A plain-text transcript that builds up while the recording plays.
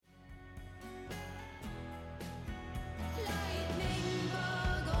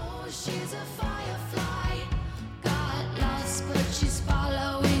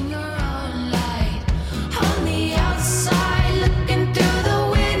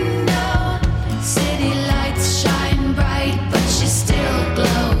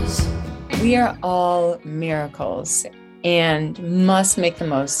We are all miracles and must make the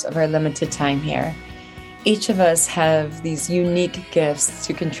most of our limited time here. Each of us have these unique gifts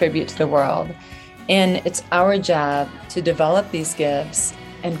to contribute to the world, and it's our job to develop these gifts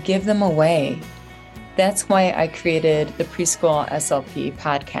and give them away. That's why I created the Preschool SLP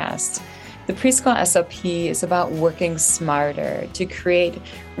podcast. The Preschool SLP is about working smarter to create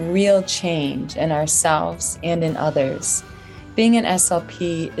real change in ourselves and in others. Being an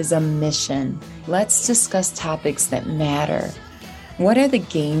SLP is a mission. Let's discuss topics that matter. What are the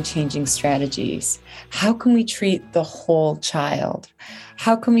game-changing strategies? How can we treat the whole child?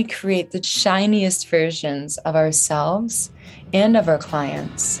 How can we create the shiniest versions of ourselves and of our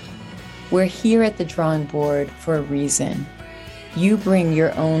clients? We're here at the drawing board for a reason. You bring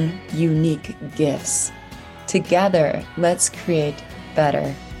your own unique gifts. Together, let's create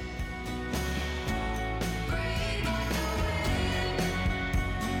better.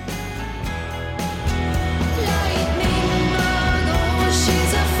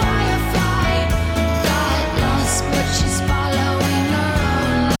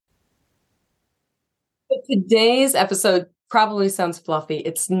 Today's episode probably sounds fluffy.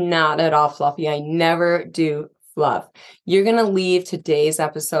 It's not at all fluffy. I never do fluff. You're going to leave today's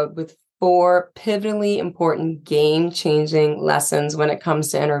episode with 4 pivotally important game-changing lessons when it comes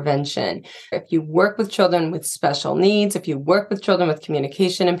to intervention. If you work with children with special needs, if you work with children with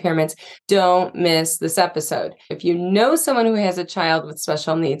communication impairments, don't miss this episode. If you know someone who has a child with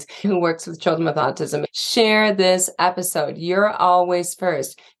special needs, who works with children with autism, share this episode. You're always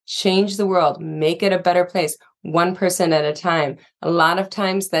first. Change the world, make it a better place, one person at a time. A lot of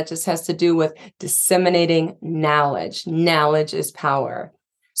times that just has to do with disseminating knowledge. Knowledge is power.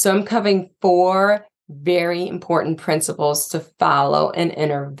 So I'm covering 4 very important principles to follow an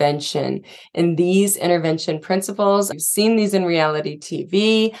intervention. And these intervention principles, I've seen these in reality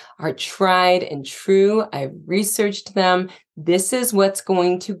TV, are tried and true. I've researched them. This is what's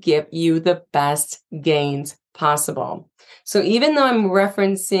going to give you the best gains possible. So even though I'm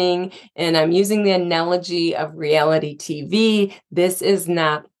referencing and I'm using the analogy of reality TV, this is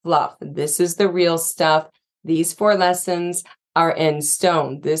not fluff. This is the real stuff. These 4 lessons are in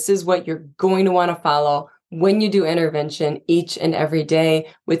stone. This is what you're going to want to follow when you do intervention each and every day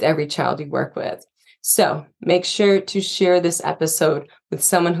with every child you work with. So make sure to share this episode with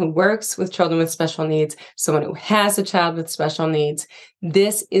someone who works with children with special needs, someone who has a child with special needs.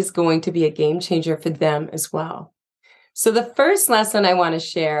 This is going to be a game changer for them as well. So the first lesson I want to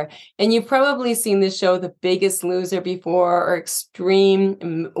share, and you've probably seen this show, The Biggest Loser, before, or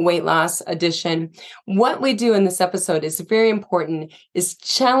Extreme Weight Loss Edition. What we do in this episode is very important, is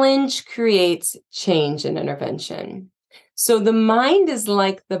challenge creates change in intervention. So the mind is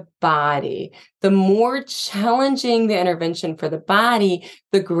like the body. The more challenging the intervention for the body,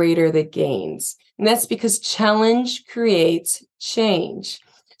 the greater the gains. And that's because challenge creates change.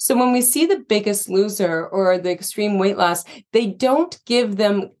 So when we see The Biggest Loser or the extreme weight loss, they don't give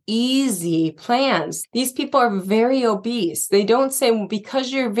them easy plans. These people are very obese. They don't say, well,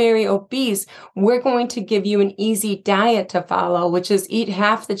 because you're very obese, we're going to give you an easy diet to follow, which is eat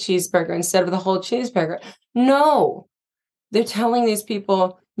half the cheeseburger instead of the whole cheeseburger. No, they're telling these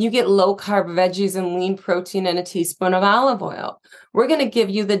people, you get low carb veggies and lean protein and a teaspoon of olive oil. We're going to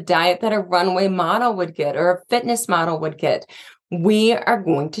give you the diet that a runway model would get or a fitness model would get. We are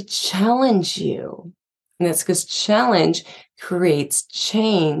going to challenge you. And that's because challenge creates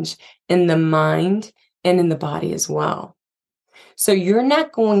change in the mind and in the body as well. So you're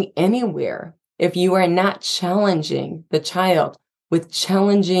not going anywhere if you are not challenging the child with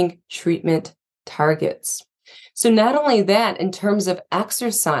challenging treatment targets. So not only that, in terms of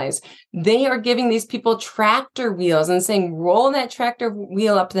exercise, they are giving these people tractor wheels and saying, roll that tractor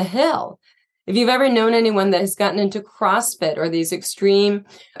wheel up the hill. If you've ever known anyone that has gotten into CrossFit or these extreme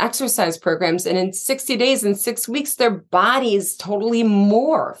exercise programs, and in 60 days, in 6 weeks, their body is totally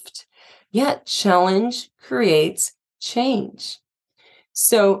morphed. Yet challenge creates change.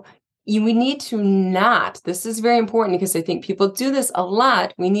 So we need to not, this is very important because I think people do this a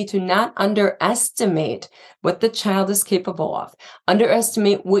lot. We need to not underestimate what the child is capable of,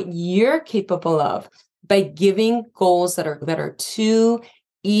 underestimate what you're capable of by giving goals that are too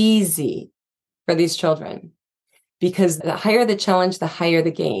easy for these children. Because the higher the challenge, the higher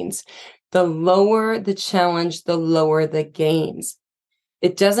the gains. The lower the challenge, the lower the gains.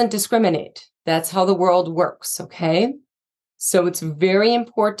 It doesn't discriminate. That's how the world works, okay? So it's very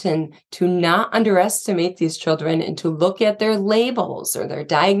important to not underestimate these children and to look at their labels or their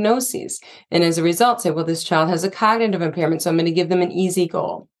diagnoses. And as a result, say, well, this child has a cognitive impairment, so I'm going to give them an easy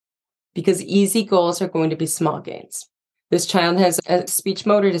goal. Because easy goals are going to be small gains. This child has a speech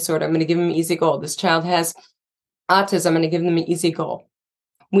motor disorder. I'm going to give them an easy goal. This child has autism. I'm going to give them an easy goal.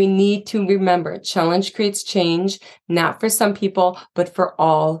 We need to remember challenge creates change, not for some people, but for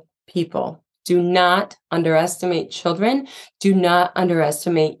all people. Do not underestimate children. Do not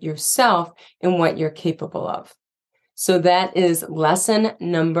underestimate yourself and what you're capable of. So that is lesson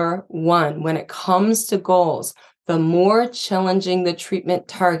number 1. When it comes to goals, the more challenging the treatment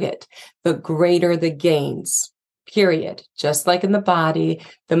target, the greater the gains, period. Just like in the body,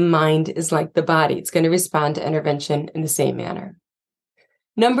 the mind is like the body. It's going to respond to intervention in the same manner.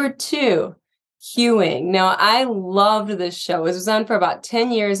 Number 2, cueing. Now, I loved this show. It was on for about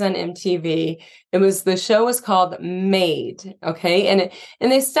 10 years on MTV. The show was called Made, okay?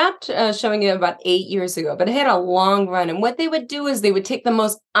 And they stopped showing it about 8 years ago, but it had a long run. And what they would do is they would take the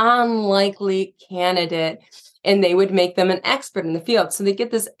most unlikely candidate and they would make them an expert in the field. So they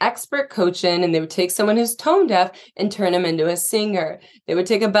get this expert coach in, and they would take someone who's tone deaf and turn them into a singer. They would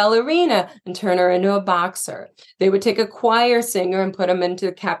take a ballerina and turn her into a boxer. They would take a choir singer and put them into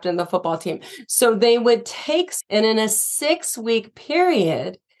the captain of the football team. So they would take, and in a 6-week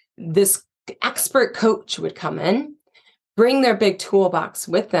period, this expert coach would come in, bring their big toolbox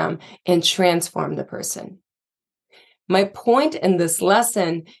with them, and transform the person. My point in this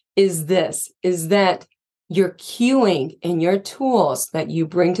lesson is that your cueing and your tools that you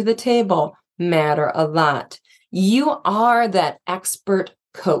bring to the table matter a lot. You are that expert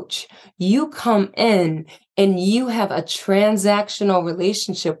coach. You come in and you have a transactional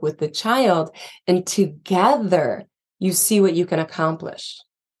relationship with the child, and together you see what you can accomplish.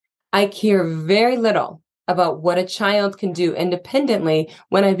 I care very little about what a child can do independently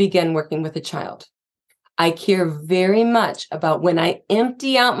when I begin working with a child. I care very much about when I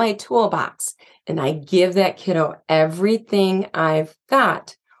empty out my toolbox and I give that kiddo everything I've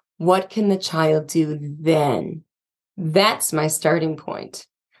got, what can the child do then? That's my starting point.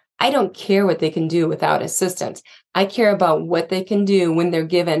 I don't care what they can do without assistance. I care about what they can do when they're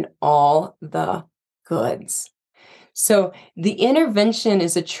given all the goods. So the intervention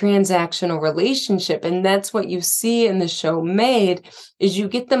is a transactional relationship, and that's what you see in the show Made, is you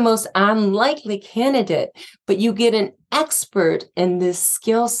get the most unlikely candidate, but you get an expert in this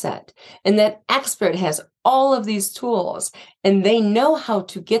skill set, and that expert has all of these tools, and they know how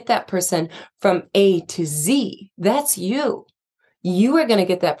to get that person from A to Z. That's you. You are going to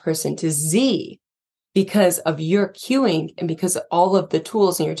get that person to Z because of your cueing and because of all of the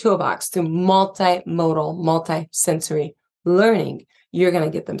tools in your toolbox through multimodal, multisensory learning. You're going to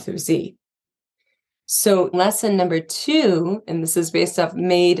get them through Z. So lesson number 2, and this is based off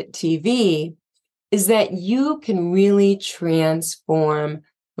Made TV, is that you can really transform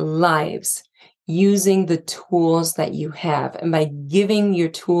lives using the tools that you have, and by giving your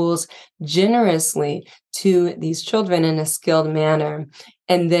tools generously to these children in a skilled manner,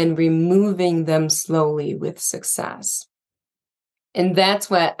 and then removing them slowly with success. And that's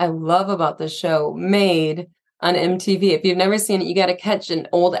what I love about the show Made on MTV. If you've never seen it, you got to catch an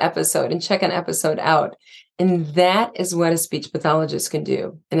old episode and check an episode out. And that is what a speech pathologist can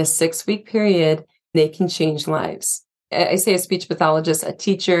do. In a 6-week period, they can change lives. I say a speech pathologist, a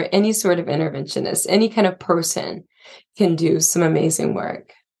teacher, any sort of interventionist, any kind of person can do some amazing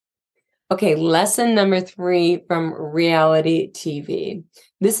work. Okay, lesson number 3 from reality TV.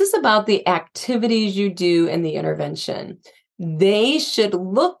 This is about the activities you do in the intervention. They should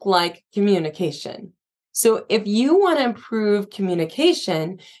look like communication. So if you want to improve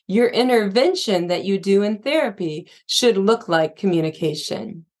communication, your intervention that you do in therapy should look like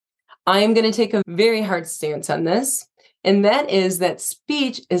communication. I am going to take a very hard stance on this, and that is that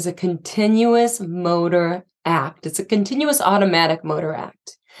speech is a continuous motor act. It's a continuous automatic motor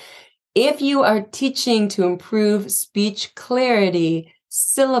act. If you are teaching to improve speech clarity,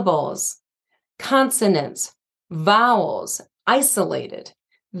 syllables, consonants, vowels, isolated,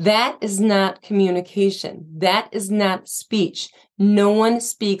 that is not communication. That is not speech. No one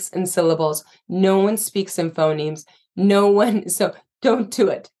speaks in syllables. No one speaks in phonemes. So don't do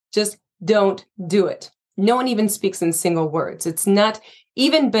it. Just don't do it. No one even speaks in single words. It's not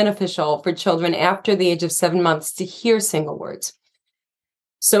even beneficial for children after the age of 7 months to hear single words.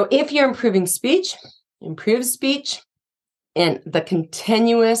 So if you're improving speech, improve speech in the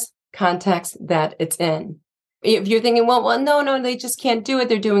continuous context that it's in. If you're thinking, well, no, they just can't do it.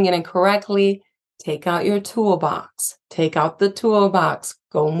 They're doing it incorrectly. Take out your toolbox. Take out the toolbox.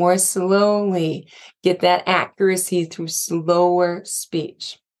 Go more slowly. Get that accuracy through slower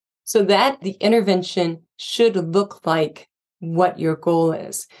speech. So that the intervention should look like what your goal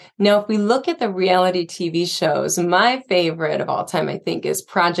is. Now, if we look at the reality TV shows, my favorite of all time, I think, is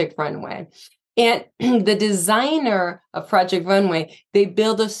Project Runway. And the designer of Project Runway, they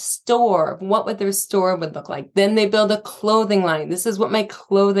build a store. What would their store would look like? Then they build a clothing line. This is what my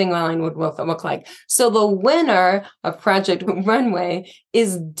clothing line would look like. So the winner of Project Runway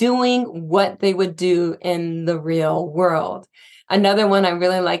is doing what they would do in the real world. Another one I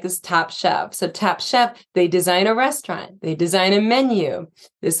really like is Top Chef. So Top Chef, they design a restaurant. They design a menu.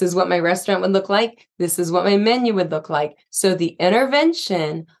 This is what my restaurant would look like. This is what my menu would look like. So the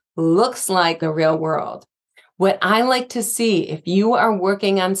intervention looks like the real world. What I like to see, if you are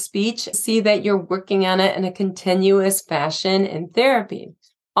working on speech, see that you're working on it in a continuous fashion in therapy.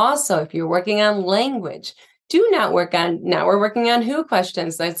 Also, if you're working on language, do not work on, now we're working on who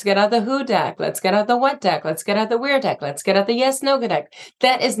questions. Let's get out the who deck. Let's get out the what deck. Let's get out the where deck. Let's get out the yes, no deck.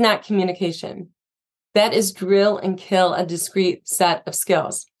 That is not communication. That is drill and kill a discrete set of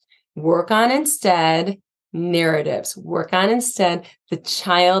skills. Work on instead narratives. Work on instead the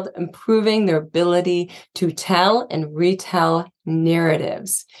child improving their ability to tell and retell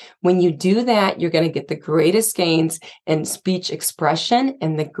narratives. When you do that, you're going to get the greatest gains in speech expression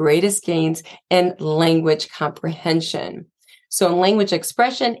and the greatest gains in language comprehension. So in language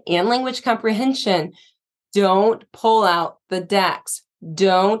expression and language comprehension, don't pull out the decks.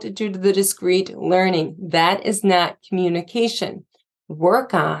 Don't do the discrete learning. That is not communication.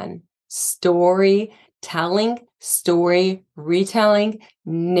 Work on storytelling, story retelling,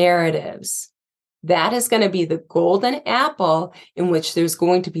 narratives. That is going to be the golden apple in which there's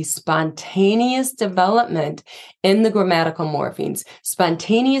going to be spontaneous development in the grammatical morphemes,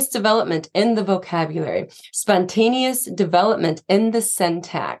 spontaneous development in the vocabulary, spontaneous development in the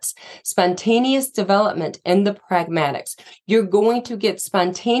syntax, spontaneous development in the pragmatics. You're going to get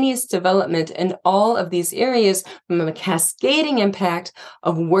spontaneous development in all of these areas from a cascading impact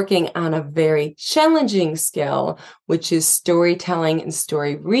of working on a very challenging skill, which is storytelling and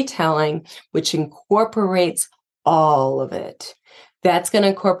story retelling, which incorporates all of it. That's going to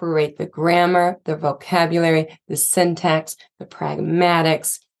incorporate the grammar, the vocabulary, the syntax, the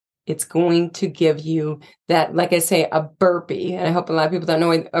pragmatics. It's going to give you that, like I say, a burpee. And I hope a lot of people don't know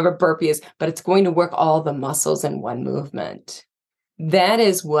what a burpee is, but it's going to work all the muscles in one movement. That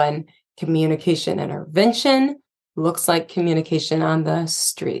is when communication intervention looks like communication on the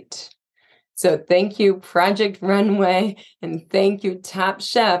street. So thank you, Project Runway, and thank you, Top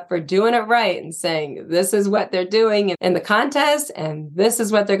Chef, for doing it right and saying this is what they're doing in the contest and this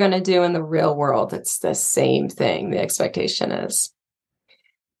is what they're going to do in the real world. It's the same thing, the expectation is.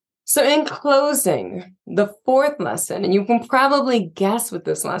 So in closing, the fourth lesson, and you can probably guess what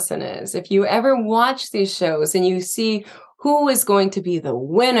this lesson is. If you ever watch these shows and you see who is going to be the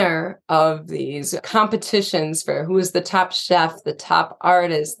winner of these competitions for who is the top chef, the top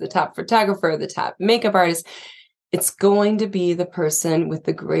artist, the top photographer, the top makeup artist, it's going to be the person with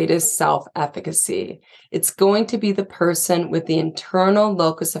the greatest self-efficacy. It's going to be the person with the internal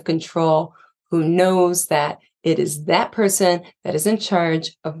locus of control who knows that it is that person that is in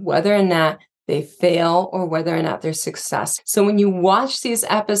charge of whether or not they fail or whether or not they're success. So when you watch these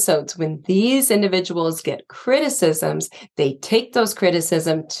episodes, when these individuals get criticisms, they take those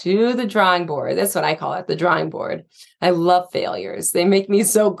criticisms to the drawing board. That's what I call it, the drawing board. I love failures. They make me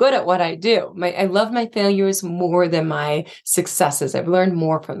so good at what I do. I love my failures more than my successes. I've learned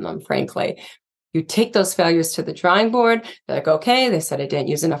more from them, frankly. You take those failures to the drawing board. They're like, okay, they said I didn't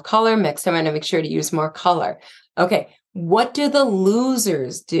use enough color. Next time I'm going to make sure to use more color. Okay. What do the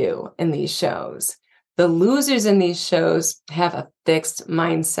losers do in these shows? The losers in these shows have a fixed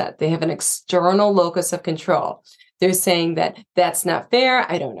mindset. They have an external locus of control. They're saying that that's not fair.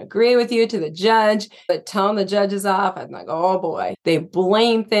 I don't agree with you to the judge, but telling the judges off. I'm like, oh boy. They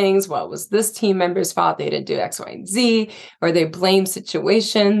blame things. Well, it was this team member's fault. They didn't do X, Y, and Z, or they blame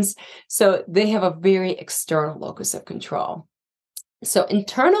situations. So they have a very external locus of control. So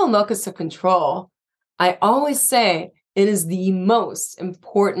internal locus of control, I always say, it is the most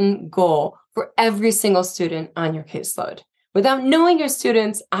important goal for every single student on your caseload. Without knowing your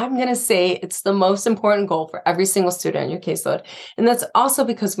students, I'm going to say it's the most important goal for every single student on your caseload. And that's also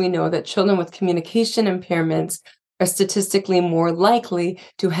because we know that children with communication impairments are statistically more likely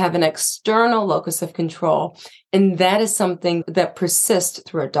to have an external locus of control. And that is something that persists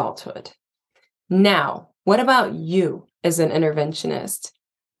through adulthood. Now, what about you as an interventionist?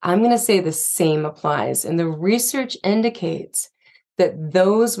 I'm going to say the same applies. And the research indicates that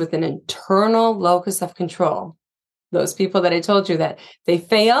those with an internal locus of control, those people that I told you that they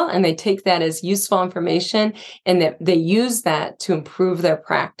fail and they take that as useful information and that they use that to improve their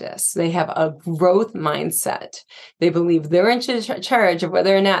practice. They have a growth mindset. They believe they're in charge of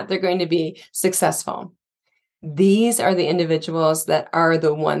whether or not they're going to be successful. These are the individuals that are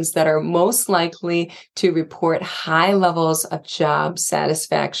the ones that are most likely to report high levels of job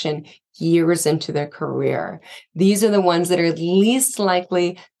satisfaction years into their career. These are the ones that are least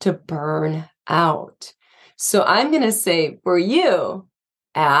likely to burn out. So I'm going to say for you,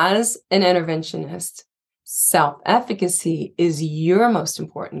 as an interventionist, self-efficacy is your most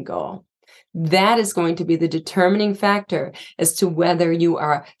important goal. That is going to be the determining factor as to whether you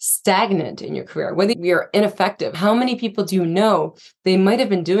are stagnant in your career, whether you're ineffective. How many people do you know they might have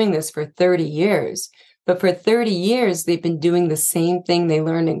been doing this for 30 years, but for 30 years, they've been doing the same thing they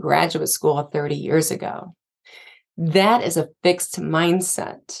learned in graduate school 30 years ago? That is a fixed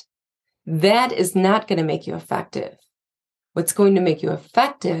mindset. That is not going to make you effective. What's going to make you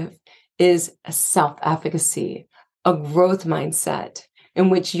effective is a self-efficacy, a growth mindset in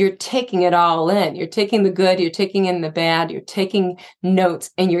which you're taking it all in. You're taking the good, you're taking in the bad, you're taking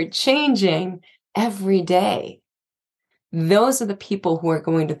notes, and you're changing every day. Those are the people who are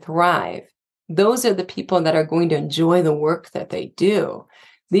going to thrive. Those are the people that are going to enjoy the work that they do.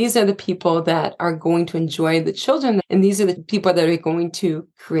 These are the people that are going to enjoy the children, and these are the people that are going to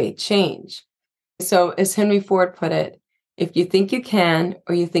create change. So as Henry Ford put it, if you think you can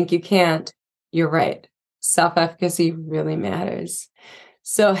or you think you can't, you're right. Self-efficacy really matters.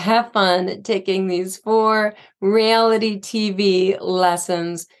 So have fun taking these 4 reality TV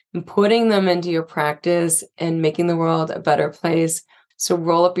lessons and putting them into your practice and making the world a better place. So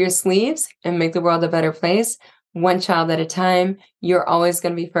roll up your sleeves and make the world a better place, one child at a time. You're always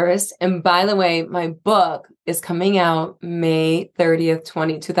going to be first. And by the way, my book is coming out May 30th,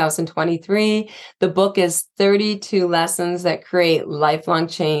 2023. The book is 32 Lessons That Create Lifelong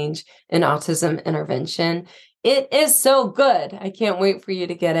Change in Autism Intervention. It is so good. I can't wait for you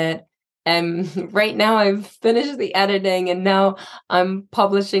to get it. And right now I've finished the editing and now I'm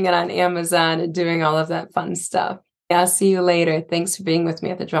publishing it on Amazon and doing all of that fun stuff. I'll see you later. Thanks for being with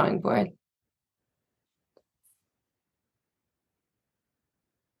me at the drawing board.